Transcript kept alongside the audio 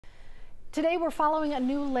Today, we're following a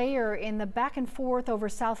new layer in the back and forth over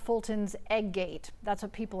South Fulton's egg gate. That's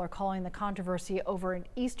what people are calling the controversy over an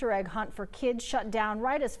Easter egg hunt for kids shut down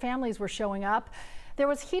right as families were showing up. There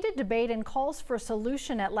was heated debate and calls for a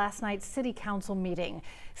solution at last night's city council meeting.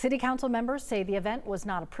 City council members say the event was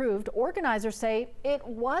not approved. Organizers say it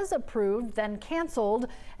was approved, then canceled,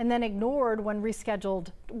 and then ignored when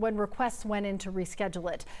requests went in to reschedule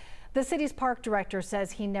it. The city's park director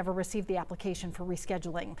says he never received the application for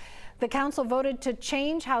rescheduling. The council voted to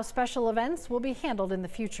change how special events will be handled in the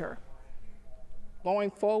future. Going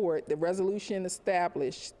forward, the resolution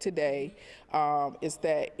established today is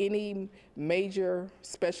that any major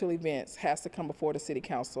special events has to come before the city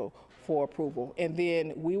council for approval, and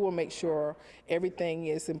then we will make sure everything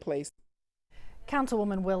is in place.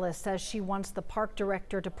 Councilwoman Willis says she wants the park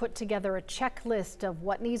director to put together a checklist of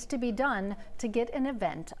what needs to be done to get an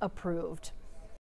event approved.